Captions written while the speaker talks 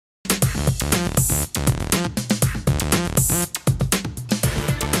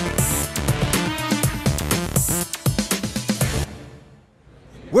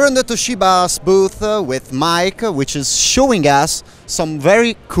We're in the Toshiba's booth with Mike, which is showing us some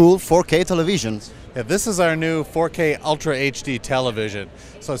very cool 4K televisions. Yeah, this is our new 4K Ultra HD television.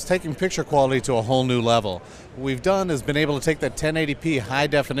 So it's taking picture quality to a whole new level. What we've done is been able to take that 1080p high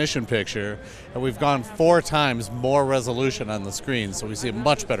definition picture, and we've gone 4 times more resolution on the screen, so we see a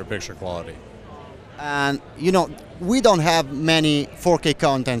much better picture quality. And you know, we don't have many 4K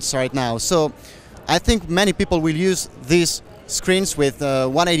contents right now, so I think many people will use these screens with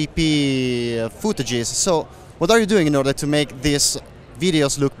 180p footages. So what are you doing in order to make these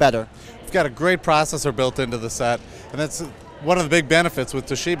videos look better? We've got a great processor built into the set, and that's one of the big benefits with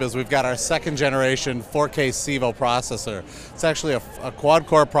Toshiba is we've got our 2nd generation 4K CEVO processor. It's actually a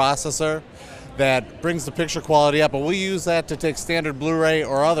quad-core processor that brings the picture quality up, and we use that to take standard Blu-ray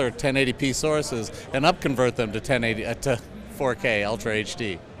or other 1080p sources and upconvert them to 4K Ultra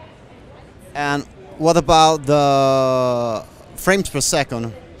HD. And what about the frames per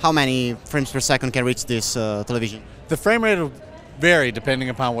second? How many frames per second can reach this television? The frame rate will vary depending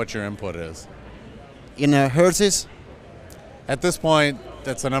upon what your input is. In hertzes? At this point,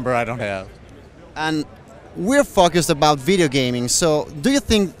 that's a number I don't have. And we're focused about video gaming, so do you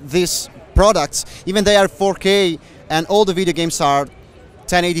think these products, even they are 4K and all the video games are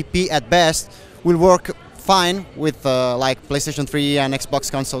 1080p at best, will work fine with like PlayStation 3 and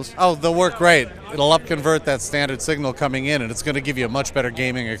Xbox consoles? Oh, they'll work great. It'll upconvert that standard signal coming in, and it's going to give you a much better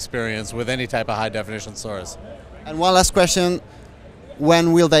gaming experience with any type of high definition source. And one last question,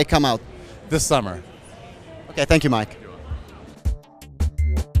 when will they come out? This summer. Okay, thank you, Mike.